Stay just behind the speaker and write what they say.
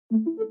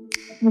The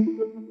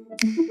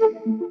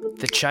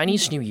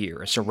Chinese New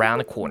Year is around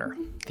the corner,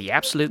 the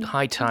absolute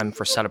high time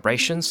for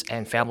celebrations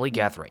and family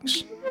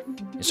gatherings.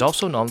 It's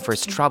also known for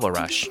its travel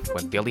rush,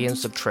 when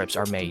billions of trips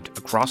are made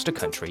across the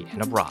country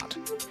and abroad.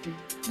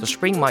 The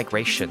spring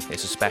migration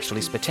is especially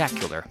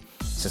spectacular,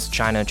 since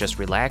China just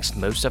relaxed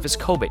most of its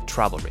COVID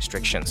travel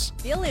restrictions.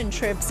 Billion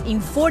trips in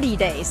 40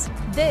 days.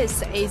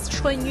 This is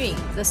Chunyun,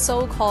 the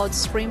so-called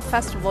Spring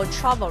Festival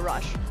travel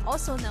rush,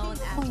 also known as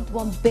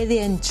 1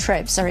 billion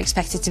trips are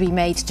expected to be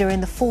made during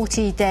the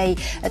 40-day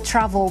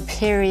travel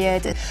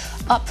period,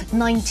 up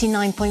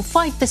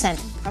 99.5%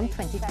 from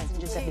 2020.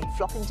 Passengers have been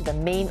flocking to the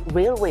main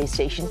railway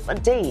station for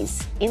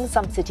days. In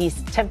some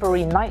cities,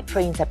 temporary night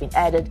trains have been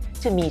added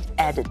to meet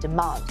added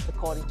demand,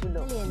 according to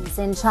locals. Millions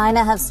in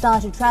China have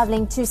started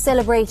traveling to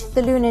celebrate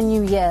the Lunar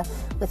New Year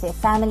with their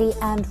family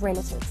and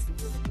relatives.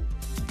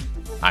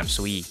 I'm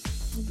Sui.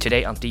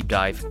 Today on Deep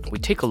Dive, we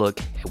take a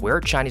look at where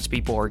Chinese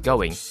people are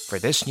going for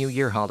this New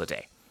Year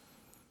holiday.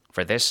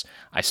 For this,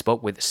 I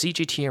spoke with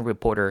CGTN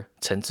reporter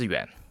Cen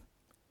Ziyuan.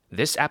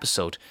 This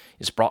episode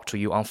is brought to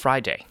you on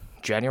Friday,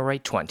 January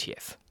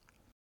 20th.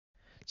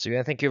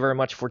 Ziyuan, thank you very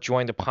much for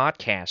joining the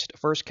podcast.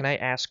 First, can I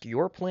ask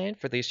your plan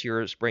for this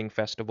year's Spring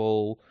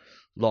Festival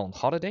long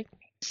holiday?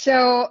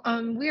 So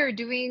we are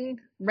doing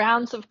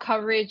rounds of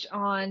coverage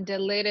on the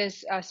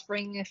latest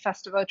Spring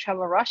Festival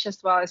travel rush as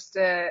well as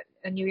the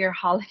New Year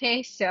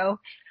holiday. So,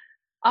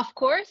 of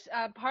course,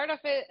 part of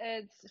it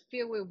is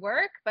filled with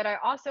work, but I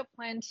also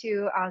plan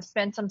to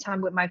spend some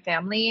time with my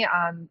family.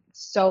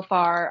 So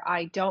far,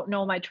 I don't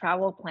know my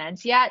travel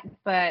plans yet,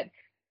 but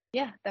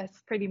yeah, that's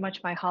pretty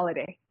much my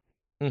holiday.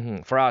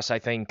 For us, I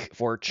think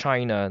for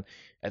China,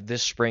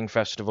 this Spring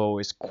Festival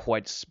is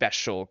quite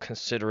special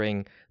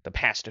considering the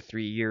past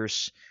 3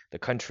 years the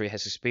country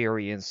has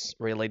experienced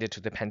related to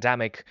the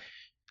pandemic.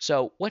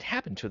 So what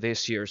happened to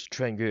this year's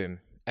Chunyun?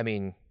 I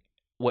mean,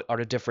 what are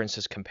the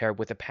differences compared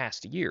with the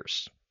past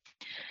years?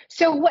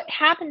 So what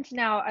happens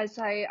now as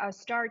I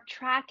start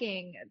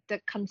tracking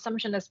the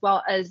consumption as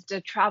well as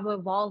the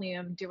travel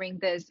volume during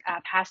this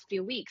past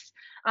few weeks?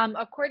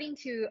 According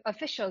to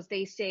officials,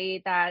 they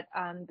say that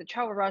the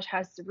travel rush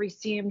has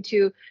resumed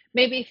to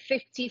maybe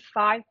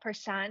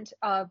 55%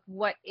 of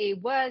what it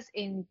was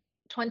in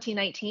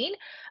 2019.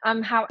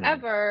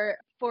 However,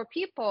 for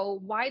people,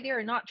 why they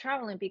are not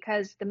traveling,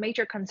 because the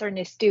major concern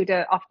is due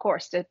to, of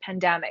course, the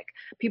pandemic.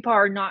 People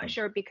are not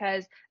sure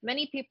because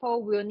many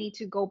people will need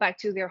to go back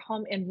to their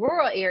home in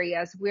rural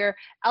areas where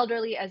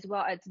elderly as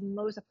well as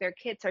most of their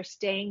kids are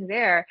staying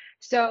there.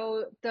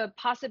 So the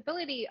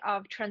possibility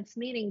of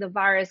transmitting the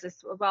virus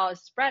as well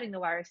as spreading the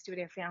virus to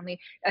their family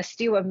is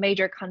still a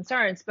major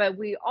concern. But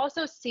we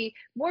also see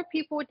more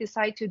people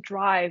decide to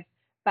drive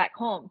back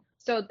home.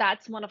 So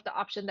that's one of the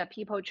options that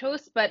people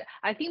chose. But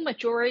I think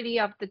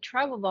majority of the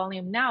travel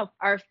volume now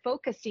are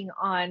focusing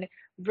on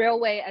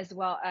railway as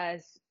well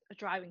as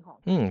driving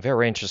home.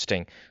 Very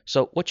interesting.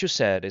 So what you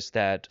said is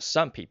that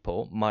some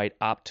people might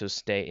opt to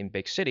stay in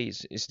big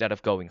cities instead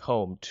of going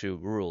home to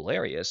rural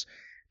areas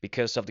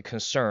because of the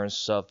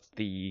concerns of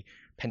the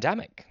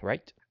pandemic,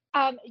 right?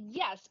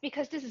 Yes,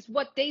 because this is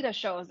what data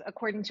shows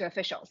according to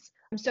officials.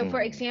 So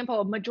for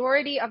example,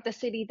 majority of the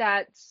city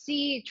that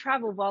see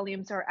travel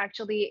volumes are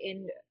actually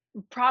in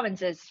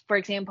provinces, for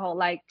example,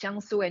 like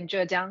Jiangsu and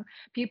Zhejiang.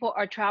 People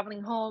are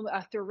traveling home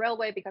through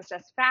railway because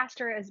that's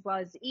faster as well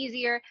as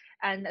easier,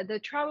 and the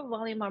travel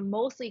volume are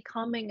mostly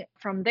coming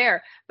from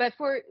there. But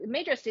for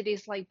major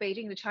cities like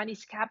Beijing, the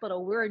Chinese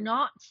capital, we're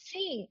not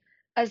seeing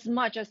as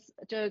much as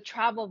the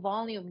travel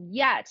volume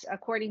yet,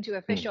 according to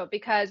official,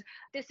 because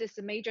this is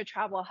a major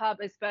travel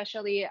hub,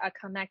 especially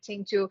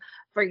connecting to,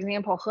 for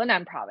example,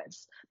 Henan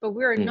province. But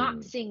we're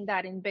not seeing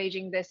that in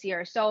Beijing this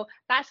year. So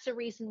that's the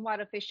reason why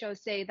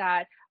officials say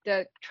that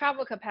the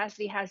travel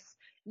capacity has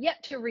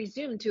yet to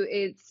resume to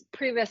its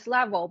previous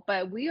level.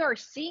 But we are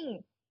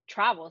seeing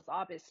travels,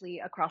 obviously,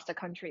 across the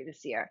country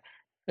this year.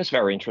 That's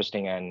very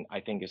interesting, and I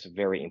think it's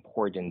very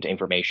important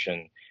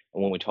information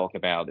when we talk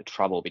about the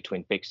travel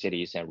between big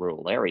cities and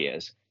rural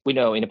areas. We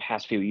know in the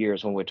past few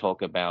years when we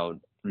talk about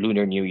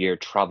Lunar New Year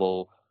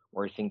travel,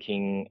 we're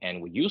thinking,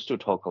 and we used to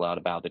talk a lot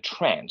about the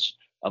trends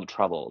of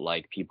travel,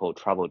 like people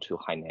travel to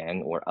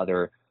Hainan or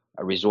other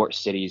resort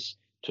cities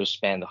to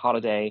spend the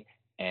holiday,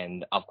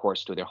 and of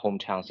course to their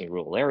hometowns in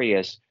rural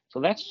areas. So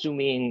let's zoom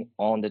in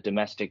on the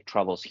domestic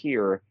travels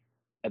here.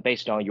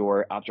 Based on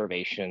your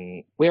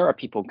observation, where are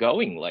people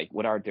going? Like,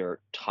 what are their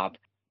top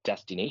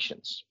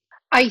destinations?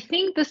 I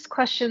think this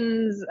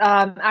question's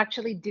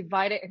actually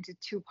divided into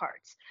two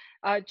parts.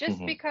 Just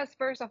because,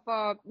 first of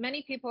all,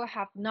 many people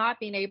have not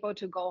been able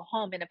to go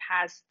home in the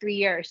past 3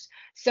 years.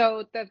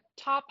 So the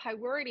top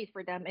priority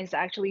for them is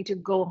actually to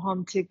go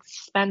home to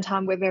spend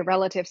time with their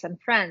relatives and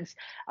friends.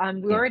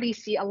 We already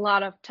see a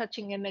lot of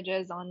touching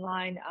images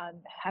online,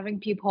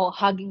 having people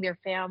hugging their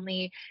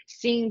family,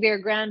 seeing their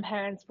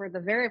grandparents for the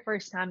very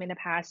first time in the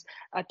past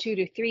 2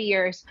 to 3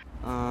 years.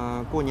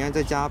 过年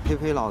在家陪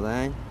陪老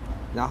人，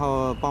 So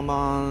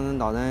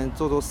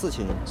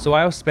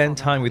I'll spend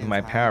time with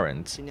my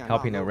parents,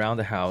 helping around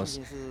the house,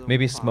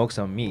 maybe smoke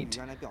some meat.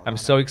 I'm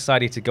so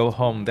excited to go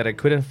home that I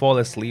couldn't fall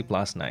asleep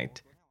last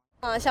night.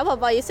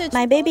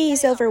 My baby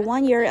is over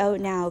 1 year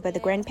old now, but the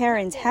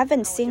grandparents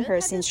haven't seen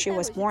her since she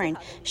was born.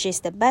 She's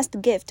the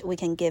best gift we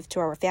can give to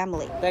our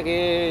family.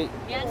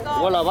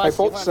 I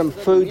bought some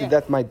food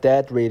that my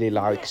dad really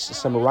likes,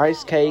 some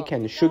rice cake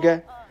and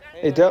sugar.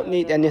 They don't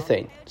need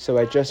anything, so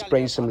I just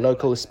bring some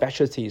local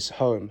specialties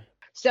home.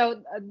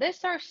 So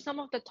these are some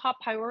of the top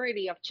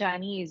priority of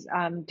Chinese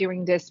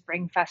during this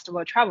Spring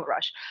Festival travel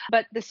rush.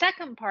 But the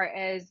second part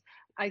is,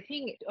 I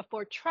think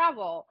for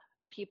travel,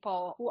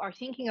 people who are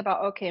thinking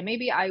about, okay,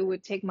 maybe I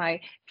would take my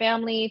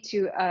family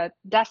to a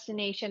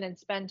destination and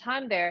spend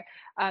time there.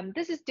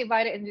 This is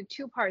divided into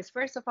two parts.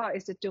 First of all,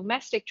 is the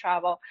domestic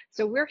travel.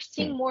 So we're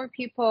seeing more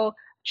people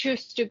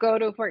choose to go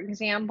to, for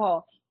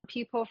example,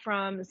 people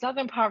from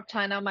southern part of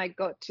China might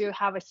go to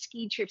have a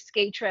skate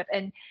trip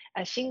in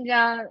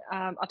Xinjiang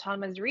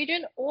autonomous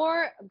region,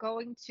 or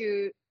going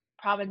to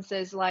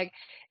provinces like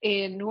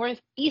in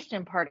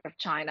northeastern part of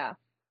China.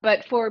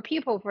 But for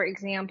people, for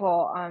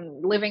example,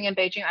 living in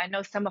Beijing, I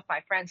know some of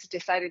my friends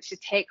decided to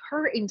take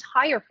her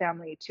entire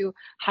family to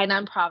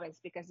Hainan province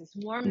because it's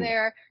warm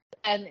there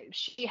and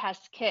she has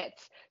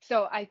kids.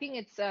 So I think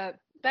it's a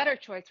better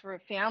choice for a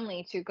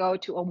family to go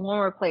to a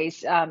warmer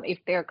place if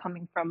they're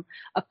coming from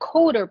a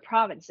colder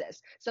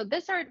provinces. So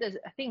these are the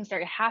things that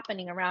are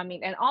happening around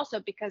me. And also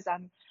because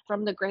I'm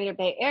from the Greater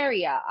Bay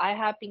Area, I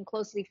have been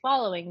closely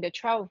following the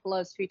travel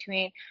flows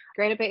between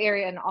Greater Bay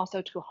Area and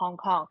also to Hong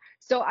Kong.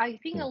 So I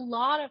think a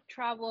lot of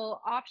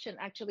travel option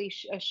actually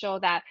show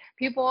that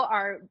people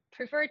are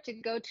prefer to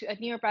go to a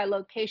nearby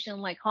location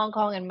like Hong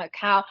Kong and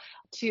Macau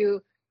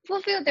to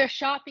fulfill their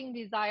shopping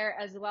desire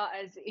as well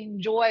as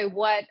enjoy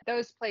what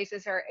those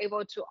places are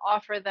able to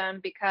offer them,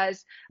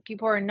 because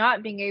people are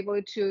not being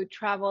able to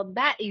travel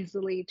that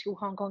easily to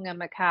Hong Kong and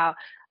Macau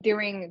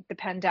during the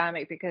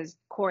pandemic because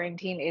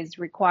quarantine is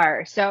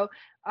required. So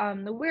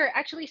we're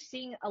actually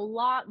seeing a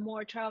lot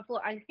more travel.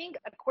 I think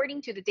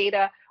according to the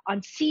data on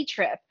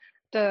Ctrip,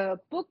 the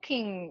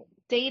booking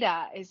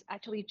data is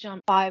actually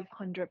jumped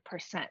 500%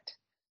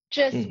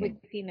 just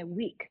within a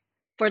week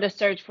for the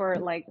search for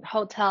like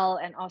hotel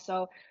and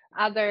also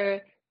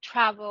other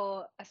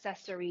travel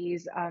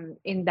accessories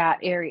in that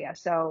area.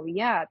 So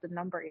yeah, the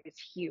number is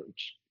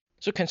huge.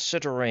 So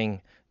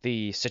considering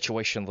the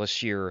situation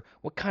this year,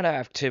 what kind of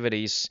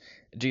activities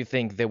do you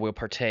think they will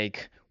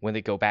partake when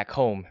they go back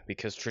home?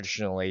 Because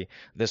traditionally,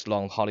 this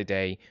long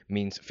holiday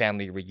means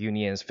family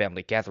reunions,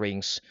 family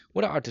gatherings.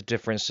 What are the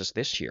differences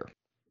this year?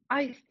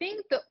 I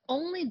think the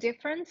only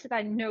difference that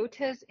I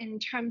noticed in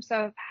terms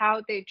of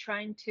how they're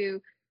trying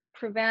to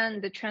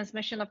prevent the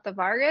transmission of the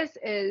virus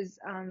is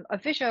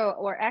official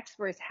or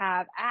experts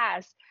have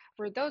asked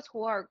for those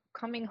who are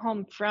coming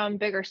home from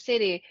bigger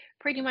city,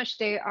 pretty much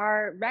they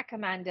are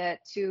recommended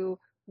to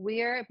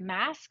wear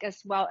mask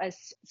as well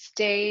as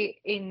stay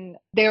in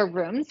their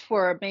rooms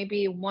for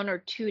maybe 1 or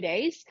 2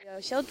 days.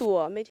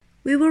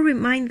 We will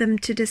remind them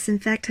to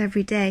disinfect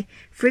every day,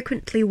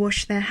 frequently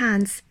wash their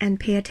hands, and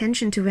pay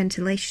attention to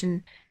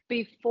ventilation.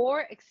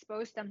 Before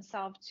expose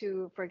themselves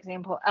to, for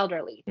example,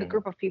 elderly, the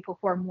group of people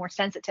who are more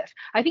sensitive.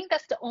 I think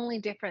that's the only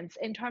difference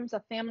in terms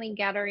of family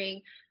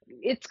gathering.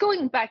 It's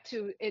going back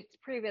to its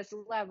previous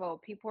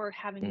level. People are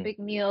having big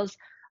meals,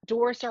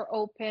 doors are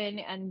open,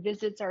 and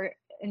visits are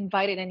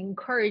invited and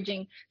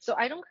encouraging. So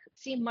I don't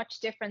see much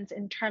difference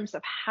in terms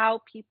of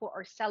how people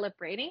are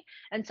celebrating.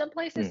 And some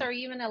places are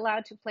even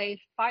allowed to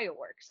play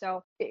fireworks.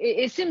 So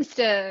it seems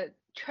the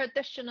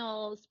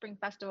traditional Spring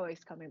Festival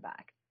is coming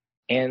back.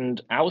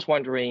 And I was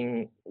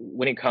wondering,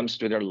 when it comes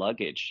to their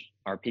luggage,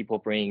 are people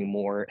bringing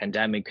more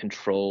pandemic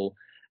control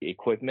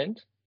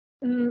equipment?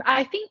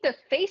 I think the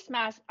face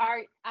masks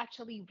are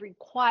actually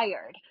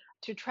required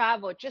to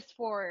travel just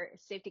for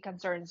safety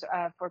concerns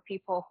for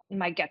people who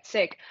might get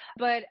sick.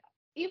 But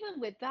even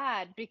with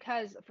that,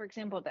 because, for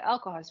example, the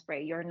alcohol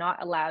spray, you're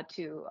not allowed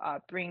to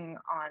bring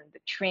on the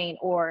train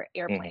or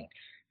airplane.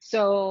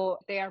 So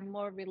they are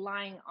more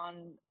relying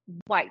on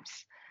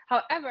wipes.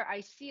 However,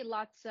 I see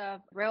lots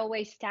of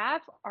railway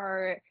staff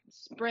are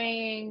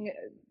spraying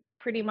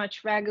pretty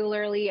much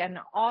regularly, and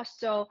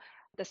also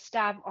the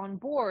staff on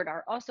board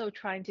are also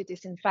trying to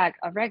disinfect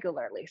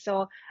regularly.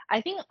 So I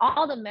think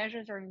all the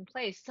measures are in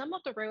place. Some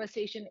of the railway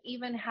station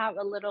even have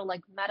a little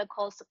like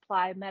medical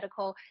supply,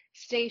 medical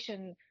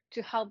station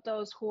to help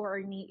those who are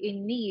in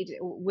need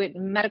with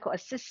medical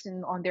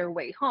assistance on their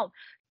way home.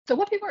 So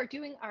what people are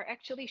doing are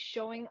actually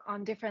showing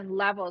on different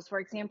levels. For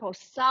example,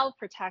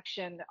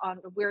 self-protection on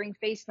wearing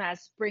face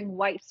masks, bring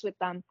wipes with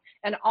them.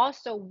 And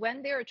also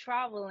when they're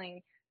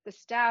traveling, the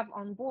staff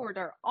on board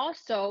are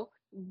also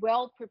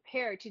well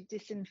prepared to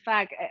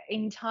disinfect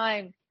in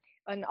time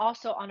and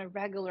also on a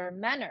regular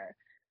manner.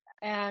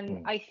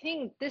 And I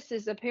think this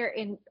is appear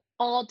in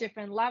all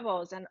different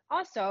levels. And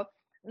also,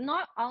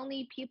 not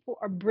only people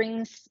are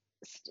bringing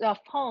stuff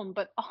home,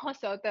 but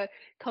also the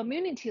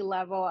community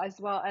level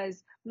as well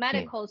as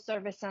medical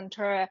service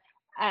center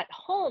at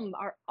home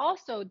are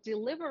also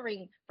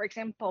delivering, for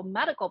example,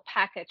 medical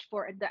package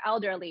for the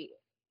elderly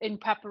in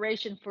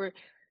preparation for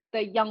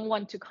the young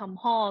one to come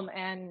home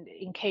and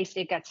in case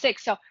they get sick.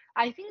 So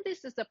I think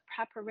this is a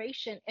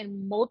preparation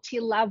in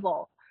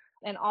multi-level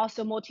and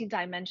also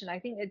multi-dimension. I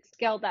think it's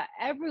scale that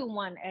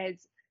everyone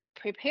is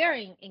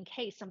preparing in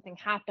case something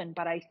happened,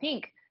 but I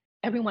think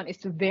everyone is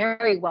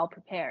very well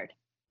prepared.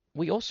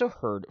 We also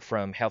heard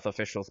from health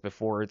officials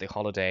before the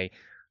holiday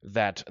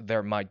that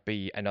there might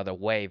be another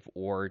wave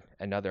or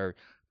another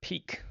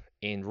peak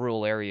in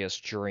rural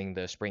areas during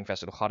the Spring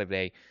Festival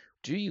holiday.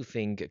 Do you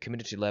think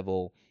community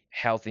level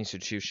health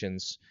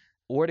institutions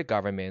or the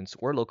governments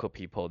or local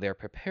people they're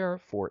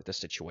prepared for the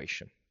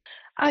situation?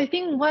 I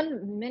think what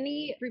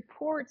many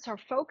reports are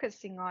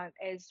focusing on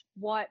is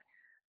what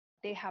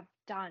they have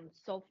done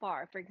so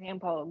far. For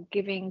example,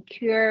 giving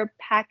cure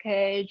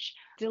package,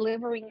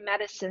 delivering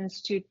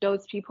medicines to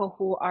those people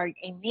who are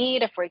in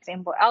need, for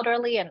example,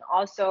 elderly and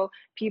also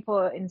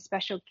people in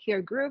special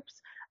care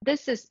groups.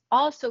 This is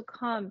also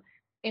come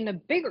in a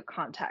bigger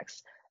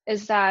context.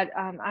 Is that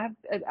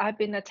I've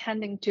been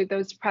attending to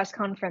those press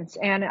conference,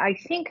 and I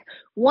think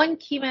one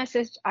key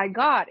message I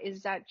got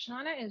is that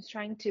China is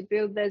trying to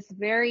build this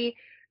very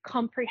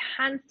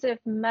comprehensive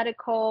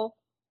medical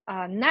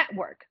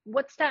network.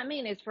 What's that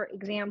mean is, for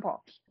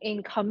example,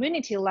 in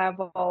community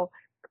level,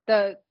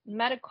 the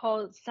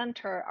medical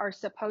center are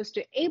supposed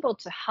to able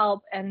to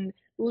help and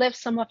lift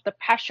some of the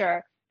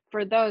pressure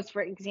for those,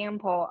 for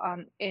example,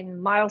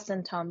 in mild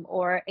symptom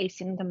or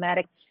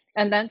asymptomatic.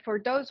 And then for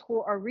those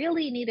who are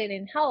really needed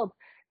in help,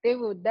 they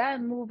will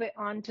then move it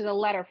on to the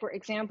letter, for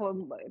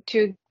example,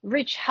 to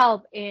reach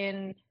help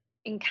in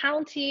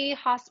county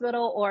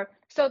hospital. Or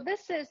so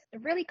this is a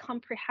really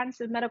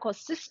comprehensive medical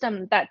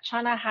system that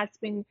China has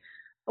been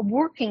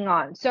working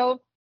on. So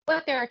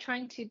what they're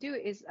trying to do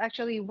is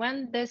actually,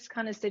 when this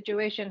kind of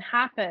situation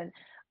happen,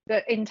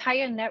 the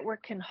entire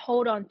network can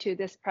hold on to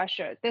this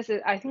pressure.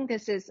 I think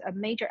this is a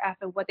major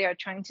effort what they are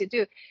trying to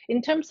do.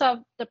 In terms of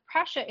the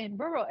pressure in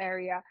rural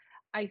area,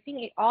 I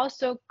think it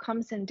also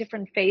comes in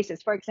different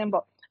phases. For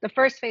example, the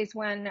first phase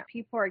when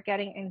people are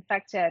getting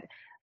infected,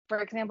 for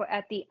example,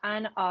 at the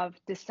end of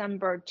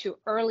December to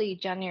early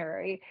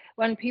January,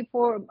 when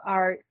people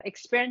are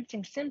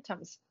experiencing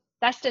symptoms,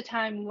 that's the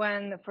time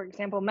when, for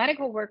example,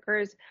 medical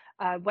workers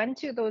went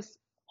to those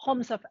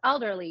homes of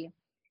elderly.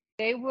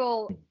 They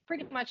will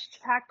pretty much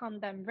check on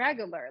them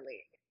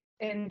regularly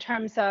in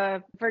terms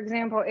of, for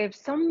example, if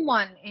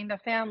someone in the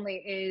family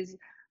is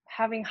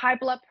having high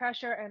blood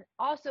pressure and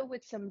also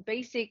with some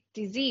basic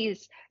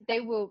disease, they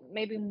will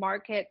maybe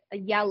mark it a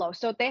yellow.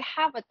 So they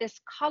have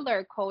this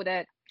color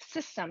coded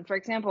system. For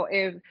example,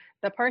 if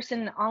the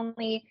person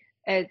only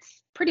is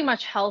pretty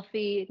much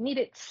healthy,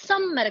 needed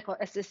some medical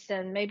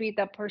assistance, maybe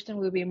the person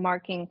will be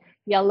marking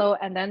yellow.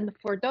 And then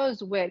for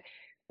those with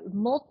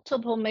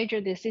multiple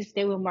major disease,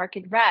 they will mark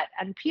it red.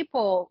 And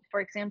people,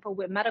 for example,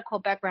 with medical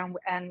background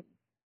and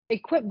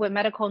equipped with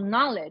medical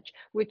knowledge,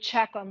 we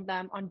check on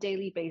them on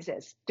daily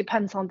basis,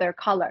 depends on their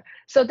color.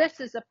 So this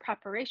is a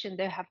preparation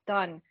they have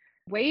done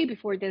way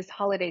before this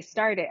holiday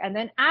started. And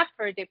then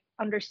after they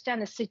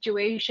understand the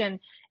situation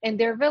in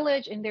their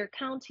village, in their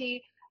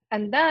county,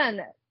 and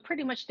then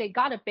pretty much they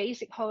got a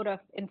basic hold of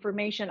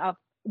information of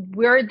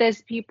where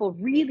these people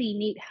really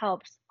need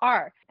helps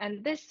are.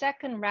 And this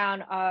second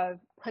round of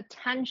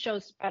potential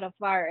spread of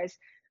virus,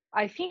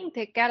 I think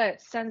they get a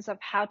sense of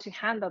how to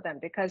handle them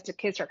because the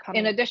kids are coming.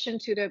 In addition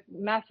to the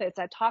methods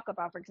I talk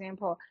about, for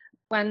example,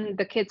 when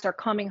the kids are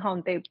coming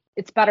home,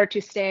 it's better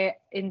to stay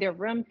in their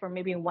room for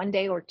maybe 1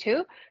 day or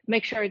two,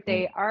 make sure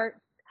they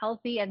are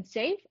healthy and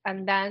safe,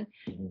 and then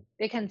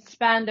they can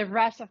spend the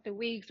rest of the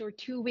weeks or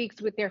 2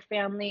 weeks with their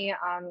family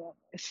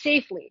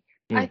safely.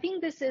 I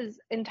think this is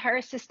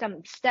entire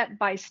system step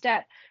by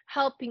step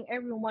helping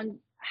everyone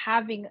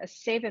having a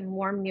safe and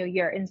warm new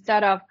year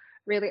instead of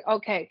really,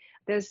 okay,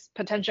 this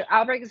potential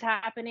outbreak is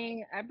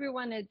happening,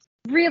 everyone is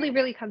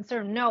really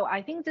concerned. No,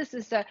 I think this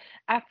is an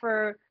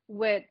effort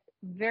with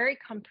very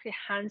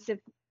comprehensive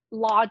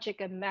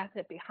logic and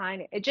method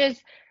behind it. It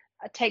just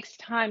takes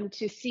time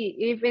to see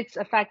if it's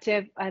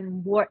effective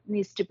and what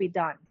needs to be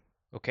done.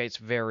 Okay, it's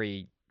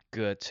very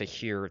good to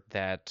hear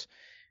that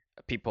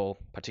people,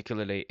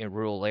 particularly in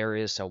rural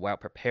areas, are well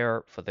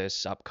prepared for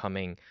this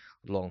upcoming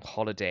long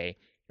holiday.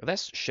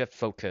 Let's shift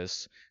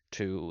focus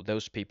to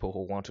those people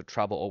who want to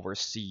travel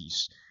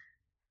overseas.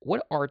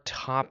 What are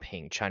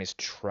topping Chinese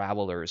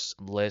travelers'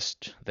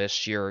 list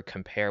this year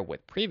compared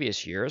with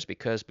previous years?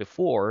 Because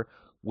before,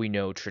 we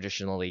know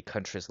traditionally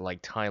countries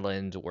like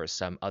Thailand or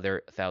some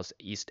other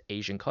Southeast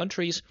Asian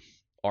countries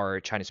are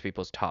Chinese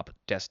people's top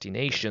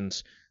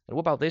destinations. And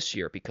what about this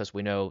year? Because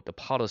we know the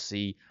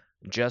policy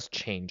just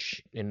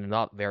changed in a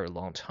not very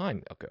long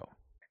time ago.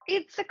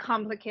 It's a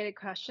complicated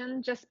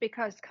question just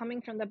because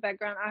coming from the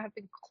background, I have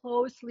been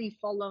closely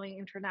following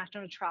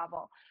international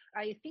travel.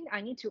 I think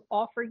I need to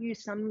offer you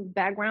some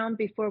background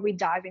before we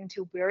dive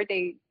into where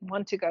they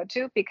want to go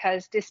to,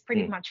 because this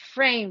pretty much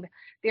framed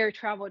their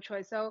travel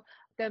choice. So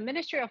the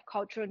Ministry of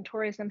Culture and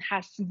Tourism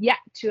has yet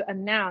to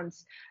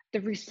announce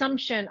the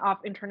resumption of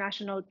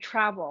international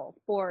travel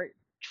for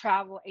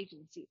travel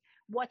agency.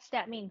 What's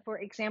that mean? For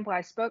example,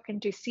 I've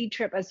spoken to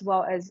C-Trip as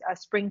well as a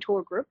Spring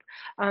Tour Group.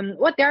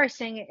 What they're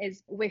saying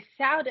is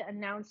without an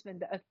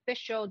announcement, the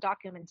official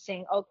document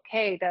saying,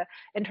 okay, the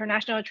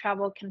international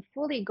travel can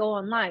fully go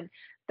online,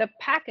 the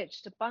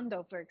package, the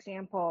bundle, for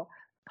example,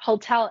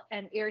 hotel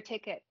and air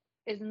ticket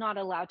is not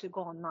allowed to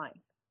go online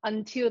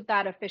until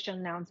that official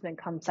announcement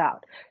comes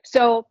out.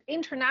 So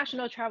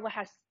international travel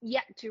has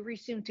yet to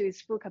resume to its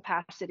full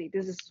capacity.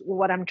 This is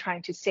what I'm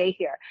trying to say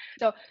here.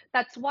 So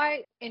that's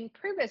why in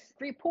previous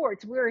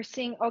reports, we were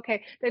seeing,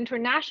 okay, the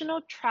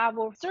international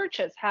travel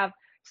searches have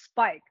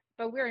spiked,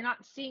 but we're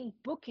not seeing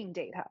booking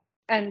data.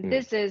 And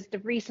this is the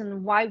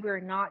reason why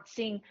we're not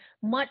seeing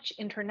much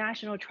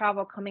international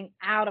travel coming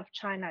out of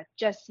China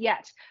just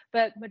yet.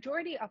 But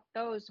majority of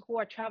those who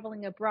are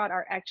traveling abroad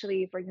are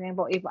actually, for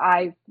example, if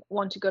I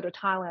want to go to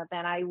Thailand,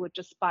 then I would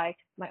just buy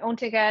my own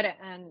ticket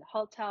and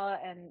hotel,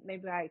 and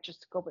maybe I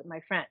just go with my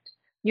friend.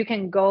 You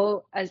can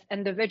go as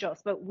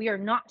individuals, but we are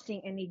not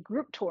seeing any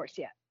group tours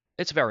yet.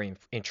 It's very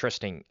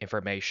interesting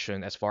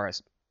information as far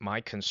as my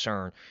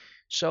concern.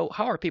 So,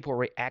 how are people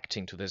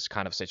reacting to this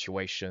kind of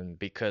situation?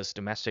 Because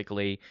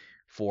domestically,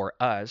 for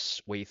us,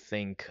 we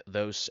think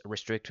those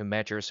restrictive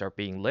measures are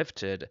being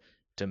lifted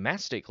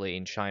domestically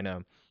in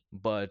China,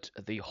 but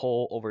the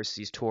whole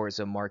overseas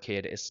tourism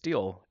market is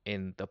still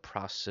in the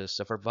process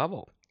of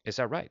revival. Is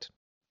that right?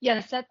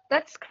 Yes,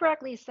 that's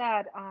correctly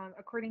said,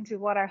 according to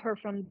what I heard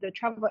from the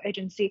travel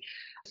agency.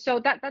 So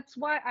that's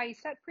why I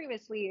said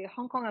previously,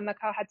 Hong Kong and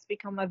Macau has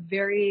become a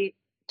very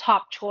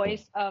top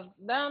choice of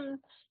them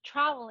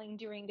traveling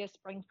during this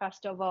Spring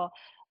Festival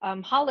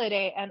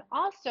holiday. And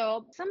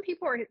also, some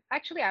people are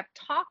actually I've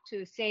talked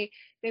to say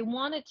they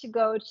wanted to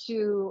go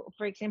to,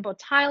 for example,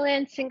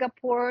 Thailand,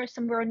 Singapore,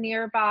 somewhere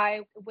nearby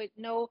with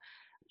no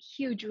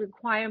huge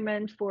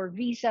requirement for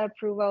visa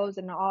approvals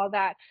and all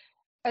that.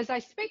 As I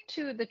speak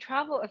to the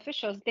travel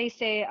officials, they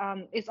say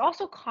it's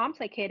also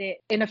complicated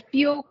in a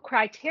few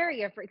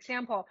criteria. For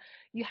example,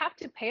 you have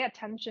to pay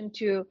attention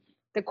to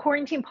the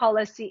quarantine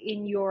policy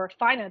in your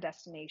final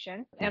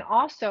destination, and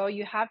also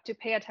you have to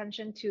pay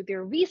attention to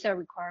their visa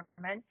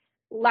requirement.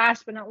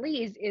 Last but not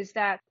least is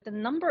that the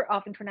number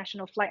of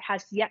international flight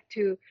has yet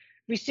to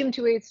resume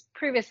to its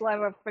previous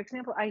level. For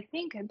example, I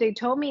think they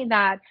told me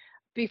that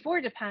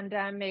before the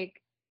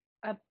pandemic,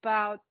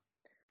 about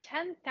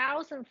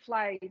 10,000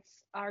 flights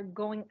are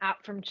going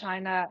out from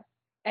China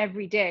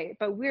every day,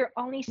 but we're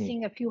only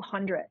seeing a few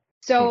hundred.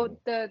 So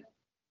the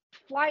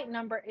flight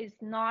number is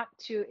not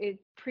to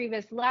its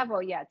previous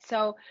level yet.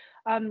 So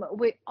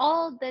with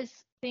all this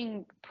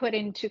thing put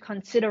into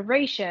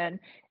consideration,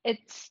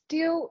 it's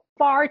still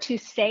far to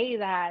say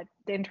that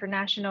the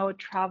international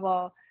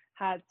travel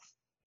has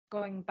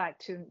going back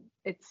to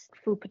its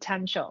full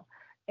potential.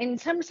 In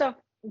terms of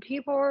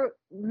people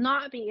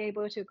not be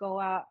able to go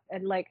out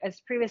and like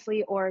as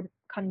previously or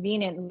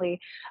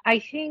conveniently, I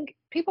think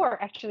people are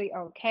actually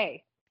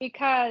okay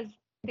because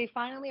they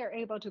finally are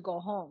able to go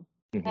home.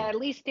 At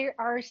least there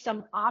are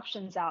some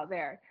options out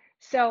there.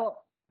 So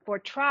for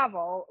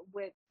travel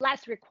with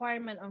less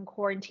requirement on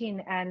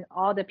quarantine and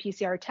all the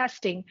PCR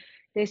testing,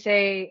 they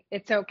say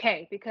it's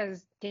okay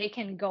because they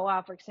can go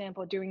out, for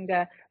example, during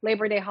the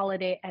Labor Day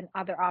holiday and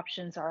other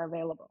options are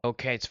available.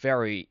 Okay, it's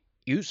very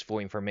useful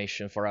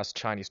information for us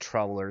Chinese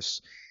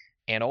travelers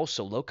and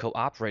also local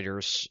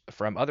operators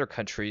from other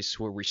countries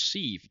who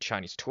receive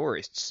Chinese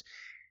tourists.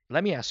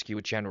 Let me ask you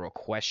a general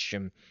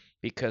question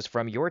because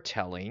from your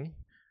telling,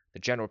 the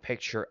general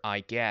picture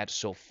I get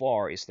so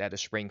far is that the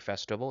Spring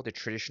Festival, the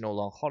traditional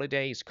long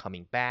holiday, is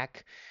coming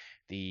back.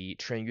 The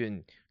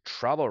Chunyun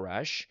travel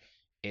rush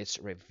is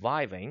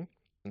reviving,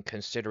 and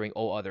considering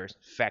all other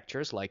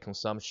factors like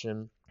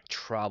consumption,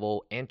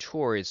 travel, and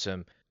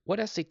tourism. What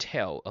does it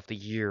tell of the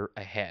year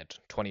ahead,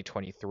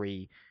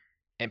 2023,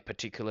 and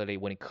particularly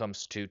when it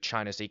comes to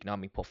China's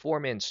economic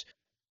performance?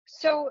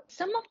 So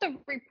some of the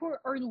report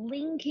are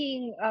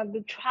linking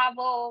the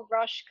travel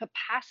rush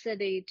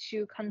capacity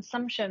to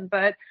consumption,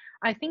 but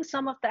I think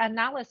some of the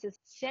analysis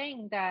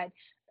saying that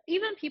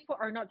even people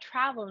are not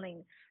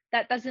traveling,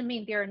 that doesn't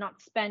mean they're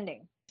not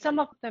spending. Some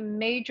of the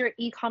major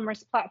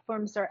e-commerce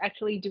platforms are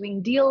actually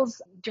doing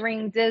deals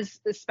during this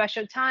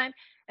special time,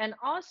 and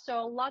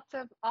also lots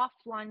of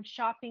offline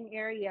shopping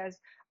areas.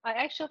 I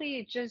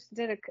actually just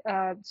did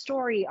a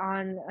story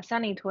on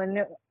Sunny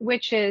Twin,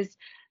 which is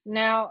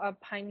now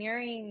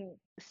pioneering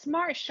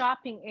smart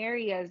shopping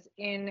areas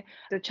in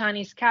the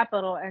Chinese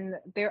capital, and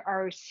there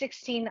are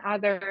 16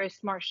 other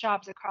smart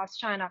shops across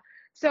China.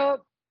 So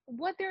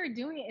what they're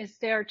doing is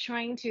they're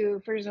trying to,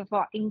 first of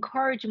all,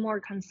 encourage more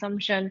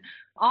consumption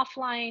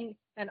offline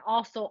and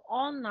also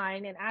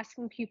online, and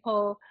asking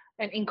people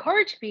and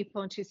encourage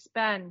people to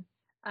spend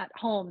at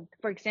home.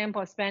 For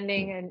example,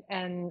 spending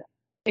and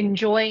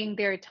enjoying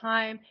their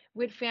time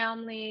with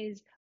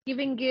families,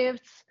 giving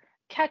gifts,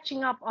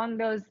 catching up on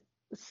those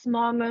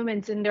small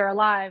moments in their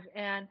life.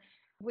 And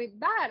with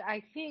that,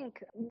 I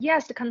think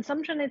yes, the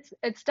consumption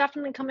it's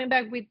definitely coming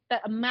back with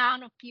the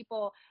amount of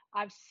people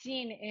I've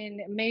seen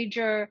in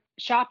major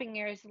shopping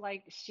areas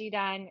like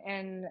Xidan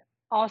and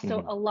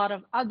also Mhm. a lot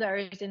of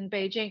others in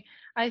Beijing,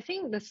 I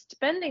think the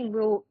spending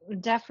will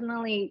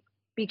definitely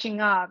beaching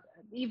up,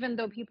 even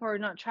though people are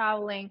not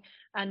traveling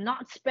and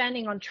not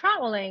spending on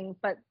traveling,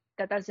 but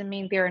that doesn't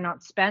mean they're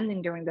not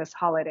spending during this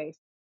holidays.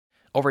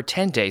 Over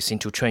 10 days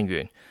into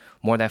Chunyun,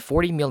 more than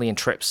 40 million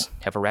trips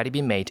have already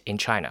been made in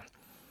China.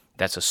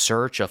 That's a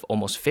surge of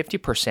almost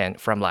 50%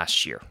 from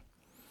last year.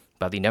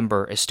 But the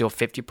number is still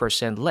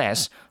 50%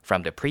 less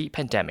from the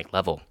pre-pandemic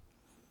level.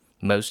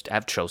 Most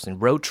have chosen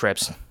road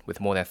trips, with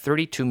more than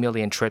 32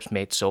 million trips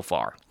made so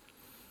far.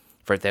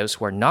 For those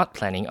who are not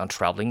planning on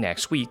traveling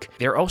next week,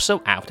 they're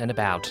also out and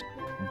about,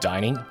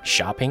 dining,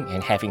 shopping,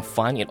 and having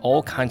fun in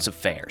all kinds of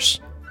fairs.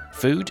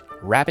 Food,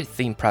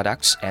 rabbit-themed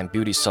products, and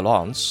beauty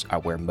salons are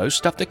where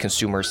most of the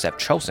consumers have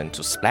chosen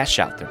to splash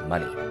out their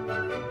money.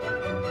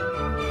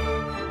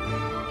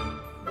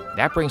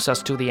 That brings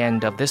us to the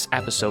end of this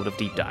episode of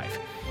Deep Dive.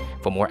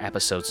 For more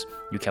episodes,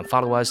 you can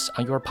follow us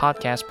on your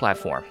podcast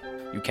platform.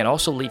 You can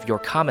also leave your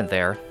comment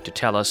there to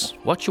tell us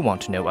what you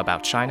want to know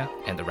about China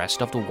and the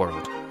rest of the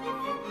world.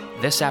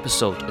 This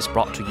episode is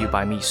brought to you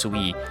by me,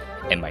 Sui,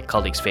 and my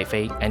colleagues Fei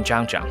Fei and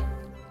Zhang Zhang.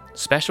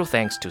 Special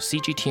thanks to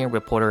CGTN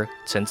reporter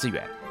Cen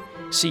Ziyuan.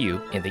 See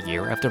you in the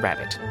Year of the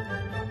Rabbit.